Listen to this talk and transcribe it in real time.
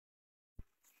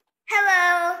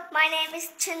Hello, my name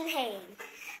is Chun Hei.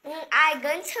 I'm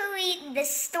going to read the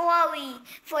story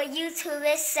for you to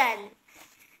listen.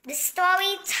 The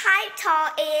story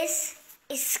title is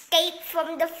Escape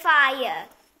from the Fire.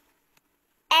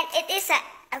 And it is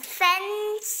a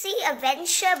fancy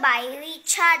adventure by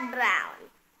Richard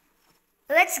Brown.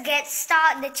 Let's get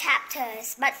started the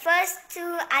chapters. But first,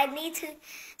 I need to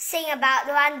sing about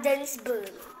London's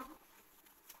burning.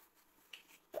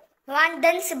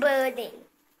 London's burning.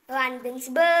 London's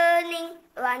burning,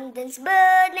 London's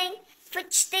burning.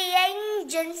 Fetch the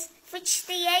engines, fetch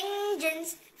the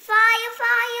engines. Fire,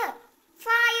 fire,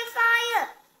 fire, fire.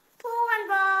 Pour on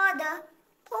water,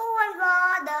 pour on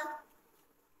water.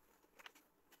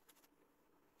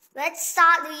 Let's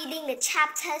start reading the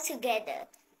chapter together.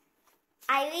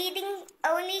 I'm reading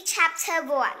only chapter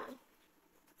 1.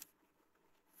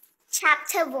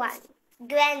 Chapter 1.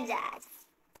 Granddad.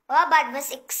 Robert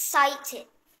was excited.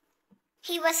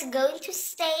 He was going to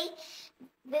stay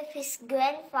with his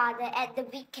grandfather at the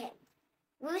weekend.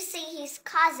 Lucy, his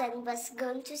cousin, was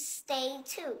going to stay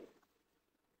too.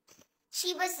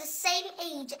 She was the same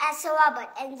age as Robert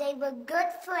and they were good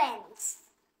friends.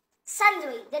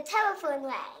 Suddenly, the telephone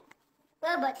rang.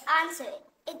 Robert answered.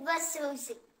 It was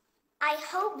Lucy. "I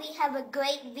hope we have a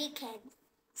great weekend,"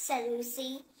 said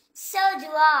Lucy. "So do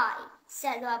I,"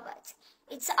 said Robert.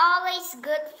 "It's always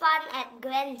good fun at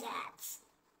Granddad's."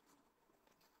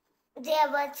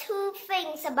 There were 2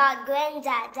 things about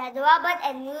Granddad that Robert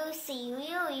and Lucy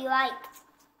really liked.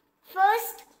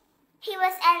 First, he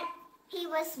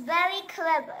was very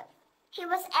clever. He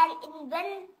was an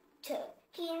inventor.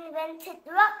 He invented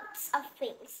lots of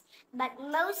things, but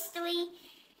mostly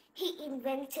he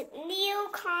invented new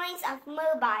kinds of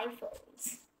mobile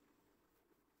phones.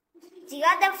 The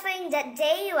other thing that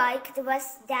they liked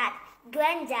was that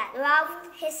Granddad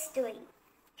loved history.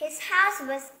 His house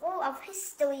was full of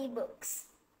history books.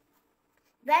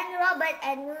 When Robert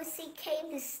and Lucy came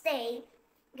to stay,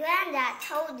 Granddad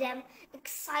told them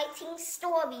exciting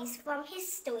stories from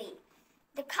history.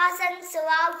 The cousins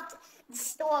loved the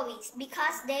stories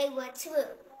because they were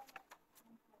true.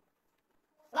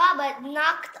 Robert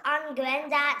knocked on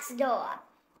Granddad's door.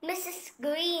 Mrs.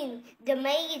 Green, the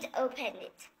maid, opened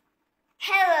it.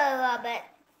 "Hello, Robert,"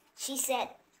 she said.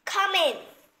 "Come in."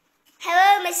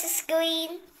 "Hello, Mrs.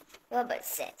 Green," Robert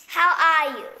said. "How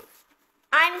are you?"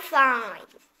 "I'm fine,"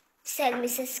 said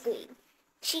Mrs. Green.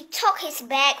 She took his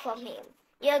bag from him.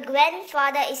 "Your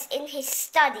grandfather is in his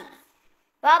study."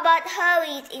 Robert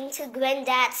hurried into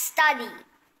Granddad's study.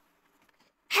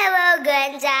 "Hello,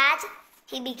 Granddad,"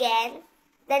 he began.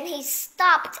 Then he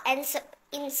stopped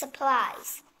in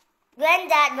surprise.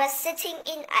 Granddad was sitting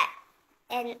in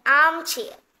an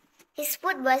armchair. His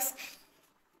foot was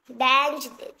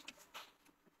bandaged.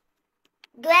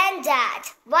 "Granddad,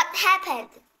 what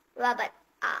happened?" Robert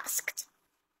asked.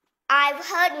 "I've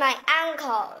hurt my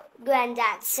ankle,"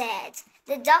 Granddad said.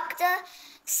 "The doctor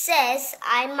says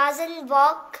I mustn't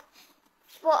walk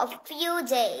for a few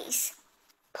days."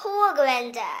 "Poor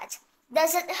Granddad.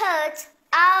 Does it hurt?"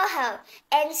 "I'll help,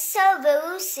 and so will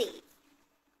Lucy."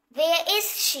 "Where is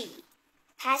she?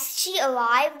 Has she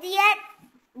arrived yet?"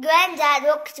 Granddad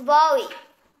looked worried.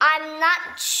 "I'm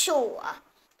not sure,"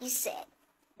 he said.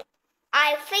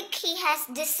 "I think he has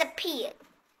disappeared."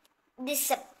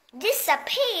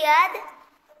 Disappeared?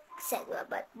 said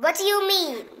Robert. "What do you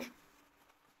mean?"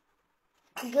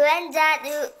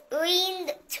 Granddad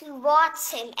leaned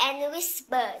towards him and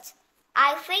whispered,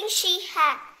 "I think she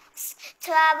has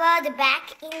traveled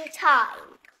back in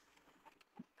time."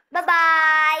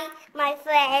 Bye-bye, my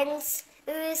friends.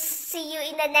 We'll see you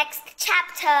in the next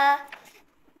chapter.